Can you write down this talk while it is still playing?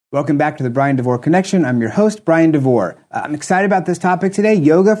Welcome back to the Brian DeVore Connection. I'm your host, Brian DeVore. I'm excited about this topic today,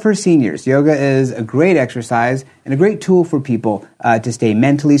 yoga for seniors. Yoga is a great exercise and a great tool for people to stay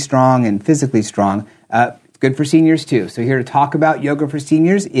mentally strong and physically strong. It's good for seniors too. So here to talk about yoga for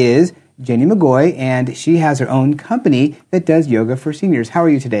seniors is Jennie MacGoy, and she has her own company that does yoga for seniors. How are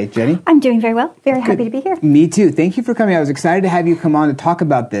you today, Jennie? I'm doing very well. Very happy to be here. Me too. Thank you for coming. I was excited to have you come on to talk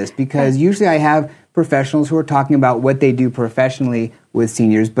about this because usually I have professionals who are talking about what they do professionally with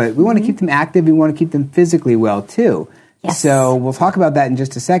seniors, but we want to keep them active. We want to keep them physically well too. Yes. So we'll talk about that in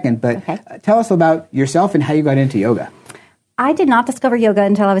just a second, but tell us about yourself and how you got into yoga. I did not discover yoga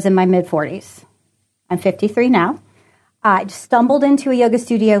until I was in my mid-40s. I'm 53 now. I stumbled into a yoga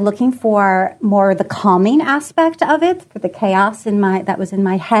studio looking for more the calming aspect of it, for the chaos that was in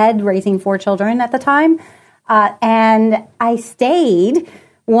my head, raising 4 children at the time. And I stayed,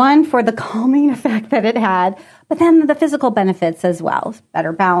 one, for the calming effect that it had, but then the physical benefits as well.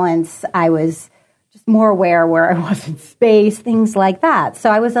 Better balance. I was just more aware where I was in space, things like that.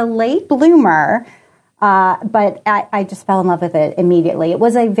 So I was a late bloomer, but I just fell in love with it immediately. It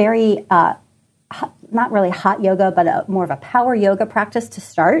was a very not really hot yoga, but more of a power yoga practice to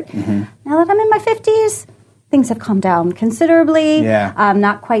start. Mm-hmm. Now that I'm in my 50s, things have calmed down considerably. Yeah. I'm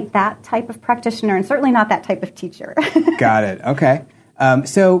not quite that type of practitioner and certainly not that type of teacher. Got it. Okay.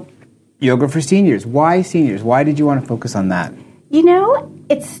 So yoga for seniors. Why seniors? Why did you want to focus on that? You know,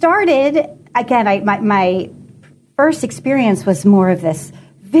 it started, again, my first experience was more of this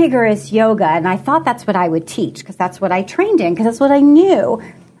vigorous yoga, and I thought that's what I would teach because that's what I trained in, because that's what I knew.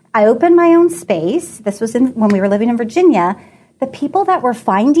 I opened my own space. This was when we were living in Virginia. The people that were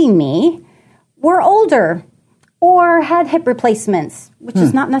finding me were older or had hip replacements, which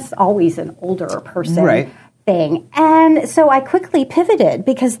is not necessarily always an older person thing. And so I quickly pivoted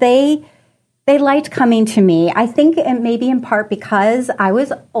because they liked coming to me. I think it maybe in part because I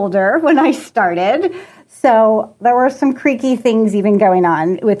was older when I started. So there were some creaky things even going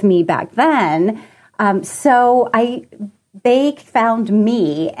on with me back then. They found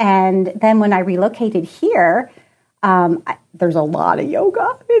me, and then when I relocated here, there's a lot of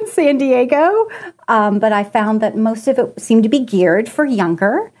yoga in San Diego, but I found that most of it seemed to be geared for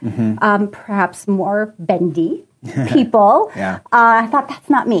younger, perhaps more bendy people. I thought, that's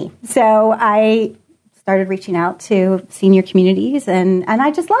not me. So I started reaching out to senior communities, and I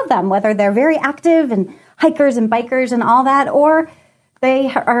just love them, whether they're very active and hikers and bikers and all that, or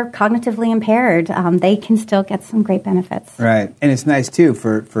they are cognitively impaired. They can still get some great benefits. Right. And it's nice, too,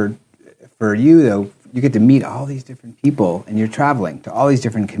 for you, though, you get to meet all these different people, and you're traveling to all these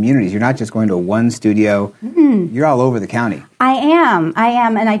different communities. You're not just going to one studio. Mm-hmm. You're all over the county. I am,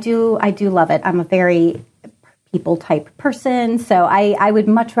 and I do love it. I'm a very people-type person, so I would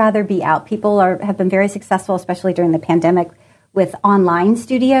much rather be out. People have been very successful, especially during the pandemic, with online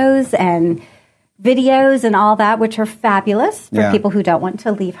studios and videos and all that, which are fabulous for people who don't want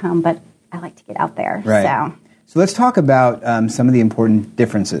to leave home, but I like to get out there. Right. So let's talk about some of the important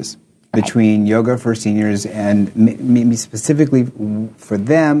differences between yoga for seniors and maybe specifically for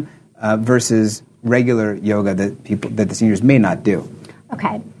them versus regular yoga that the seniors may not do.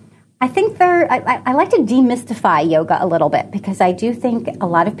 Okay. I think I like to demystify yoga a little bit because I do think a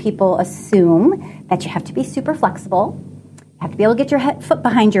lot of people assume that you have to be super flexible. You have to be able to get your foot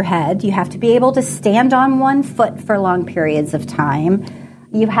behind your head. You have to be able to stand on one foot for long periods of time.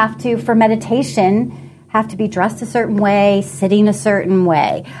 You have to, for meditation, have to be dressed a certain way, sitting a certain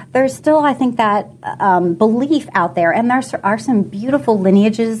way. There's still, I think, that belief out there, and there are some beautiful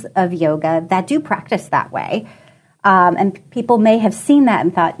lineages of yoga that do practice that way. And people may have seen that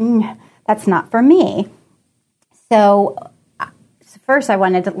and thought, that's not for me. So first, I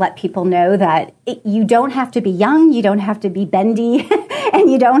wanted to let people know that you don't have to be young, you don't have to be bendy, and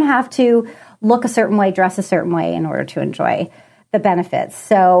you don't have to look a certain way, dress a certain way in order to enjoy the benefits.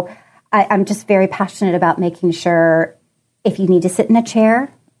 So I'm just very passionate about making sure if you need to sit in a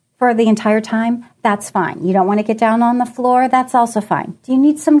chair for the entire time, that's fine. You don't want to get down on the floor, that's also fine. Do you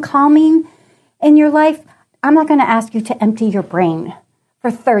need some calming in your life? I'm not going to ask you to empty your brain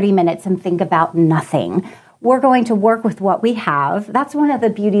for 30 minutes and think about nothing. We're going to work with what we have. That's one of the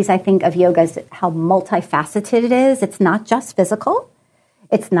beauties, I think, of yoga is how multifaceted it is. It's not just physical.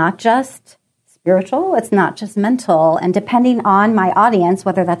 It's not just spiritual. It's not just mental. And depending on my audience,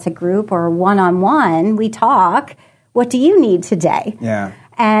 whether that's a group or one-on-one, we talk, what do you need today? Yeah.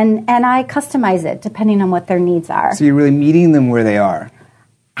 And I customize it depending on what their needs are. So you're really meeting them where they are.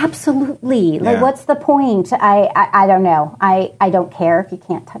 Absolutely. Yeah. Like, what's the point? I don't know. I don't care if you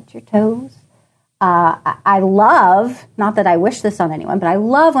can't touch your toes. I love, not that I wish this on anyone, but I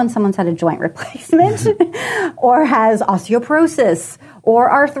love when someone's had a joint replacement or has osteoporosis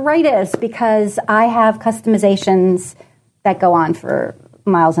or arthritis, because I have customizations that go on for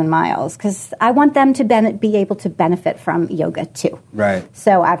miles and miles, because I want them to be able to benefit from yoga too. Right.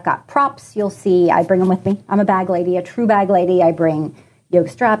 So I've got props. You'll see I bring them with me. I'm a bag lady, a true bag lady. I bring yoga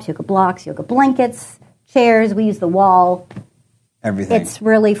straps, yoga blocks, yoga blankets, chairs. We use the wall. Everything. It's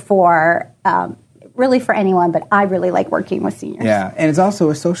really for anyone, but I really like working with seniors. Yeah, and it's also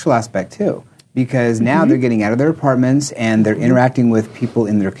a social aspect too, because now they're getting out of their apartments and they're interacting with people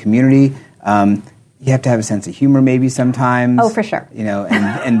in their community. You have to have a sense of humor maybe sometimes. Oh, for sure.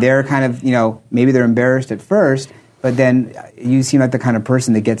 And they're kind of, maybe they're embarrassed at first, but then you seem like the kind of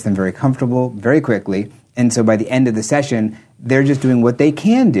person that gets them very comfortable very quickly. And so by the end of the session, they're just doing what they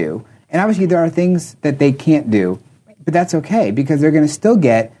can do. And obviously there are things that they can't do, but that's okay, because they're going to still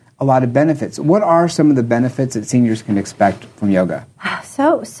get a lot of benefits. What are some of the benefits that seniors can expect from yoga?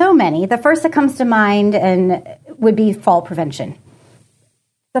 So many. The first that comes to mind would be fall prevention.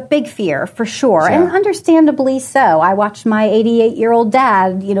 It's a big fear, for sure, Yeah. and understandably so. I watched my 88-year-old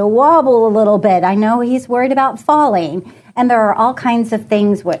dad, wobble a little bit. I know he's worried about falling. And there are all kinds of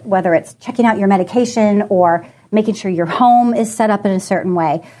things, whether it's checking out your medication or making sure your home is set up in a certain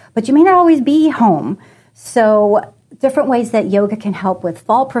way. But you may not always be home. So different ways that yoga can help with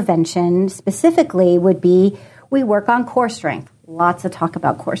fall prevention specifically would be we work on core strength. Lots of talk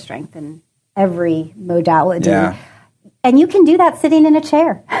about core strength in every modality. Yeah. And you can do that sitting in a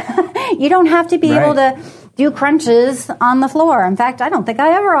chair. You don't have to be able to do crunches on the floor. In fact, I don't think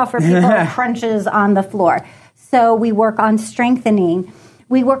I ever offer people crunches on the floor. So we work on strengthening.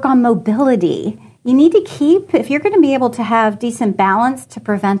 We work on mobility. You need to if you're going to be able to have decent balance to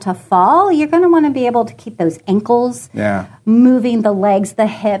prevent a fall, you're going to want to be able to keep those ankles moving, the legs, the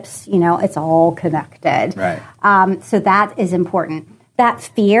hips, it's all connected. Right. So that is important. That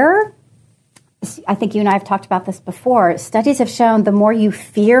fear, I think you and I have talked about this before. Studies have shown the more you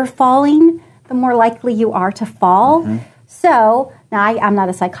fear falling, the more likely you are to fall. Mm-hmm. So now I'm not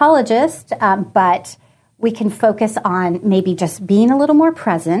a psychologist, but we can focus on maybe just being a little more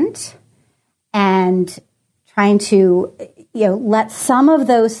present and trying to, let some of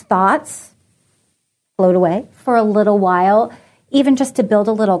those thoughts float away for a little while, even just to build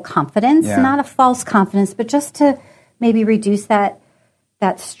a little confidence, not a false confidence, but just to maybe reduce that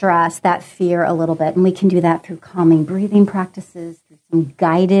stress, that fear a little bit. And we can do that through calming breathing practices, through some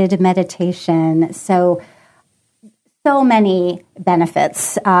guided meditation. So many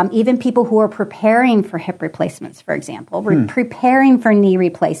benefits. Even people who are preparing for hip replacements, for example, preparing for knee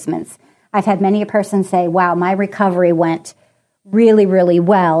replacements. I've had many a person say, wow, my recovery went really, really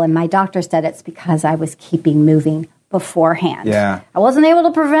well. And my doctor said it's because I was keeping moving beforehand. Yeah. I wasn't able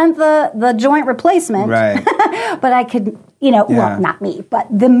to prevent the joint replacement. Right. But I could, well, not me, but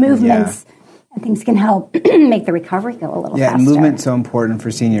the movements and things can help make the recovery go a little faster. Yeah, movement's so important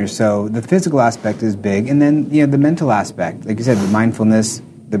for seniors. So the physical aspect is big. And then, the mental aspect, like you said, the mindfulness,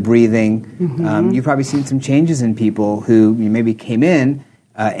 the breathing. Mm-hmm. You've probably seen some changes in people who maybe came in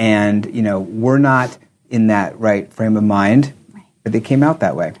and, were not in that right frame of mind, but they came out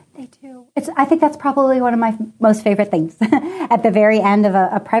that way. They do. I think that's probably one of my most favorite things. At the very end of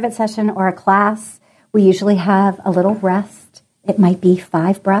a private session or a class, we usually have a little rest. It might be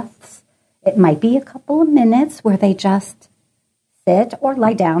 5 breaths. It might be a couple of minutes where they just sit or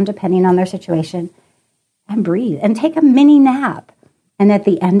lie down, depending on their situation, and breathe and take a mini nap. And at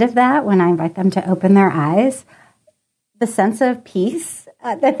the end of that, when I invite them to open their eyes, the sense of peace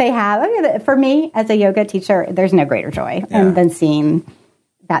that they have, for me as a yoga teacher, there's no greater joy than seeing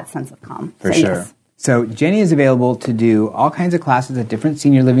that sense of calm. For sure. Yes. So Jennie is available to do all kinds of classes at different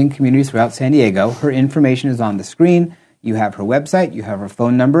senior living communities throughout San Diego. Her information is on the screen. You have her website. You have her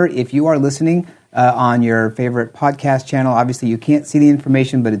phone number. If you are listening on your favorite podcast channel, obviously you can't see the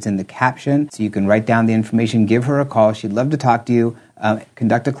information, but it's in the caption. So you can write down the information, give her a call. She'd love to talk to you,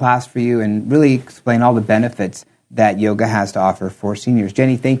 conduct a class for you, and really explain all the benefits that yoga has to offer for seniors.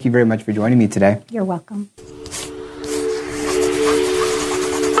 Jennie, thank you very much for joining me today. You're welcome.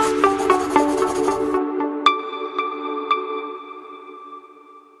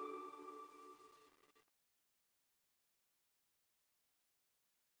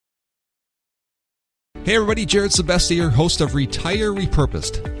 Hey everybody, Jared Sebesti here, host of Retire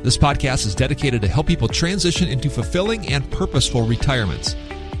Repurposed. This podcast is dedicated to help people transition into fulfilling and purposeful retirements.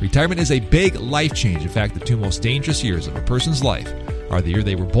 Retirement is a big life change. In fact, the 2 most dangerous years of a person's life are the year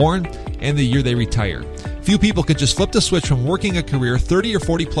they were born and the year they retire. Few people can just flip the switch from working a career 30 or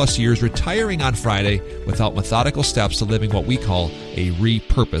 40 plus years, retiring on Friday, without methodical steps to living what we call a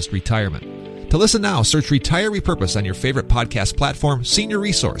repurposed retirement. To listen now, search Retire Repurposed on your favorite podcast platform, Senior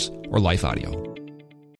Resource, or Life Audio.